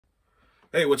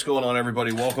Hey, what's going on,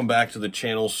 everybody? Welcome back to the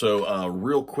channel. So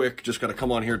real quick, just got to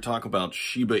come on here and talk about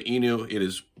Shiba Inu. It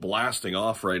is blasting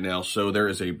off right now. So there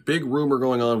is a big rumor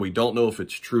going on. We don't know if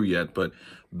it's true yet, but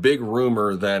big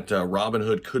rumor that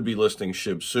Robinhood could be listing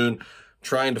SHIB soon.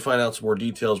 Trying to find out some more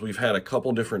details. We've had a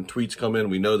couple different tweets come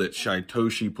in. We know that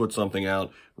Shytoshi put something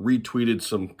out, retweeted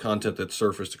some content that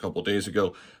surfaced a couple days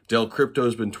ago. Dell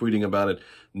Crypto's been tweeting about it.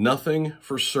 Nothing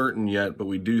for certain yet, but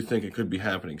we do think it could be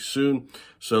happening soon.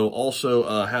 So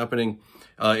also happening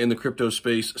in the crypto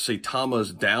space,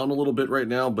 Saitama's down a little bit right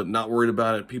now, but not worried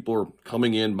about it. People are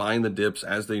coming in, buying the dips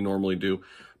as they normally do.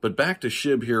 But back to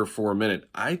SHIB here for a minute.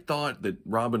 I thought that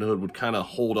Robinhood would kind of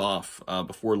hold off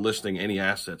before listing any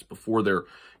assets, before their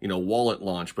wallet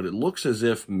launch. But it looks as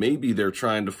if maybe they're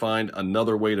trying to find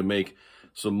another way to make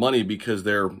some money because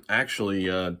they're actually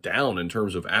down in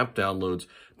terms of app downloads,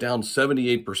 down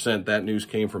 78%. That news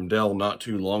came from Dell not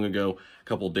too long ago, a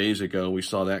couple days ago. We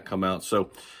saw that come out. So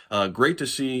great to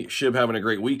see SHIB having a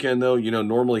great weekend, though.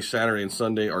 Normally Saturday and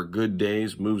Sunday are good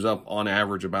days, moves up on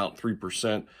average about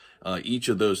 3%. Each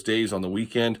of those days on the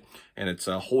weekend, and it's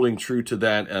holding true to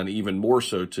that, and even more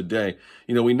so today.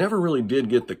 We never really did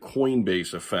get the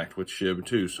Coinbase effect with SHIB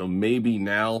too, so maybe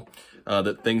now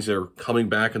that things are coming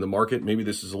back in the market, maybe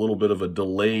this is a little bit of a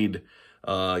delayed,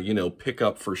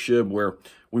 pickup for SHIB where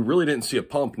we really didn't see a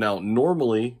pump. Now,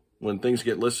 normally when things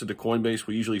get listed to Coinbase,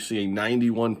 we usually see a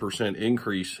 91%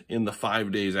 increase in the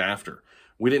 5 days after.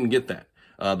 We didn't get that.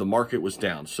 The market was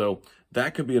down. So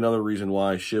that could be another reason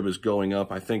why SHIB is going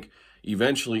up. I think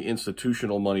eventually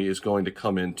institutional money is going to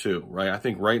come in too, right? I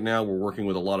think right now we're working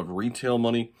with a lot of retail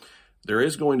money. There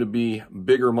is going to be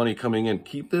bigger money coming in.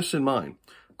 Keep this in mind.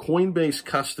 Coinbase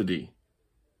custody,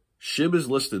 SHIB is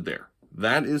listed there.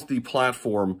 That is the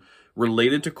platform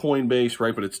related to Coinbase,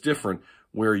 right? But it's different,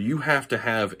 where you have to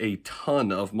have a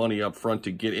ton of money up front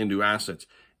to get into assets.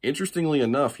 Interestingly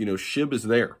enough, SHIB is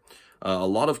there. A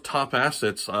lot of top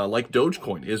assets like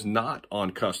Dogecoin is not on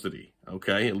custody,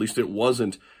 okay? At least it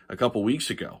wasn't a couple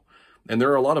weeks ago. And there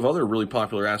are a lot of other really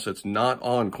popular assets not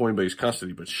on Coinbase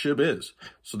custody, but SHIB is.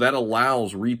 So that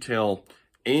allows retail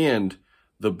and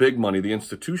the big money, the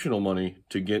institutional money,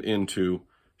 to get into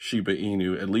Shiba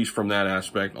Inu, at least from that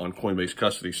aspect on Coinbase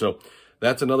custody. So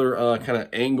that's another kind of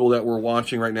angle that we're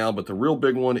watching right now. But the real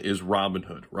big one is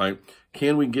Robinhood, right?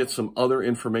 Can we get some other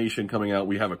information coming out?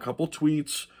 We have a couple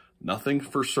tweets. Nothing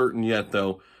for certain yet,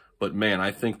 though, but man, I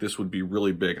think this would be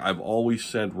really big. I've always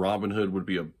said Robinhood would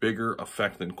be a bigger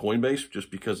effect than Coinbase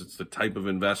just because it's the type of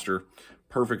investor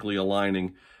perfectly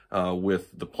aligning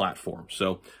with the platform.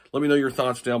 So let me know your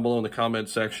thoughts down below in the comment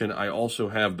section. I also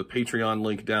have the Patreon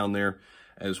link down there,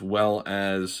 as well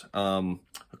as a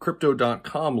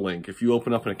crypto.com link. If you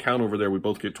open up an account over there, we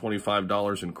both get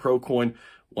 $25 in Crowcoin,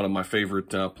 one of my favorite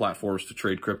platforms to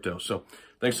trade crypto. So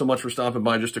thanks so much for stopping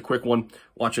by. Just a quick one.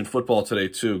 Watching football today,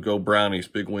 too. Go Brownies.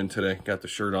 Big win today. Got the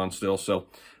shirt on still. So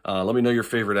let me know your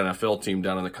favorite NFL team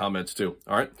down in the comments, too.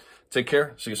 All right. Take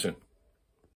care. See you soon.